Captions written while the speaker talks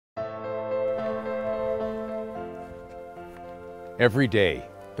Every day,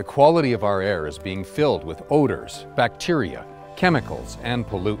 the quality of our air is being filled with odors, bacteria, chemicals, and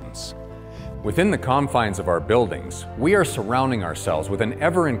pollutants. Within the confines of our buildings, we are surrounding ourselves with an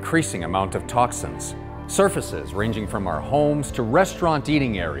ever-increasing amount of toxins. Surfaces ranging from our homes to restaurant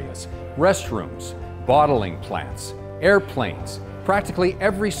eating areas, restrooms, bottling plants, airplanes, practically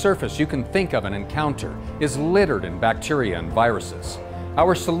every surface you can think of and encounter is littered in bacteria and viruses.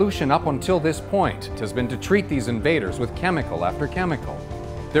 Our solution up until this point has been to treat these invaders with chemical after chemical.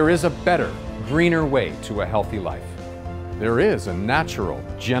 There is a better, greener way to a healthy life. There is a natural,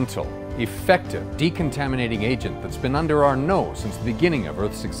 gentle, effective decontaminating agent that's been under our nose since the beginning of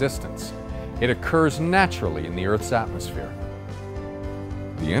Earth's existence. It occurs naturally in the Earth's atmosphere.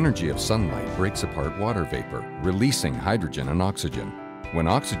 The energy of sunlight breaks apart water vapor, releasing hydrogen and oxygen. When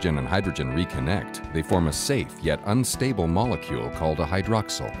oxygen and hydrogen reconnect, they form a safe yet unstable molecule called a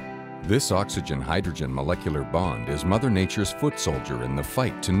hydroxyl. This oxygen-hydrogen molecular bond is Mother Nature's foot soldier in the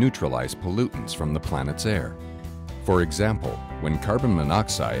fight to neutralize pollutants from the planet's air. For example, when carbon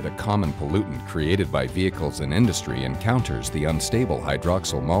monoxide, a common pollutant created by vehicles and industry, encounters the unstable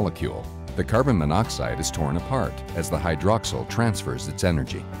hydroxyl molecule, the carbon monoxide is torn apart as the hydroxyl transfers its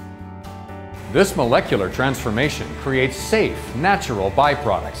energy. This molecular transformation creates safe, natural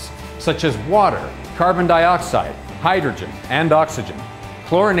byproducts, such as water, carbon dioxide, hydrogen, and oxygen.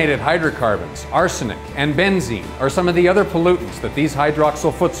 Chlorinated hydrocarbons, arsenic, and benzene are some of the other pollutants that these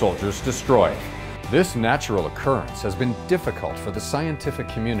hydroxyl foot soldiers destroy. This natural occurrence has been difficult for the scientific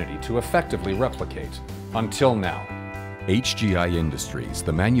community to effectively replicate, until now. HGI Industries,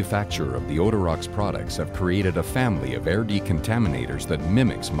 the manufacturer of the Odorox products, have created a family of air decontaminators that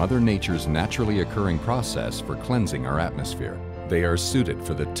mimics Mother Nature's naturally occurring process for cleansing our atmosphere. They are suited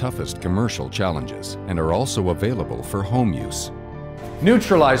for the toughest commercial challenges and are also available for home use.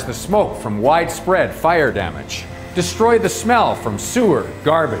 Neutralize the smoke from widespread fire damage. Destroy the smell from sewer,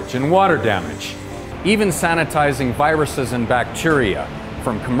 garbage, and water damage. Even sanitizing viruses and bacteria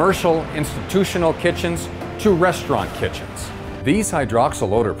from commercial, institutional kitchens to restaurant kitchens. These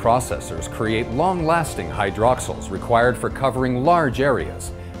hydroxyl odor processors create long-lasting hydroxyls required for covering large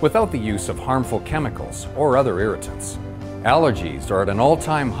areas without the use of harmful chemicals or other irritants. Allergies are at an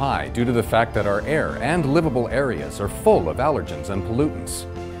all-time high due to the fact that our air and livable areas are full of allergens and pollutants.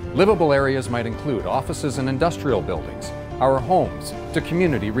 Livable areas might include offices and industrial buildings, our homes, to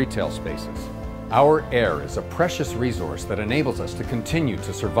community retail spaces. Our air is a precious resource that enables us to continue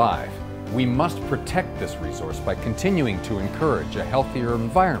to survive. We must protect this resource by continuing to encourage a healthier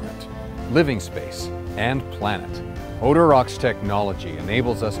environment, living space, and planet. Odorox technology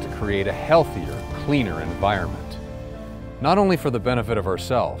enables us to create a healthier, cleaner environment, not only for the benefit of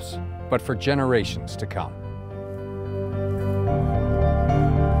ourselves, but for generations to come.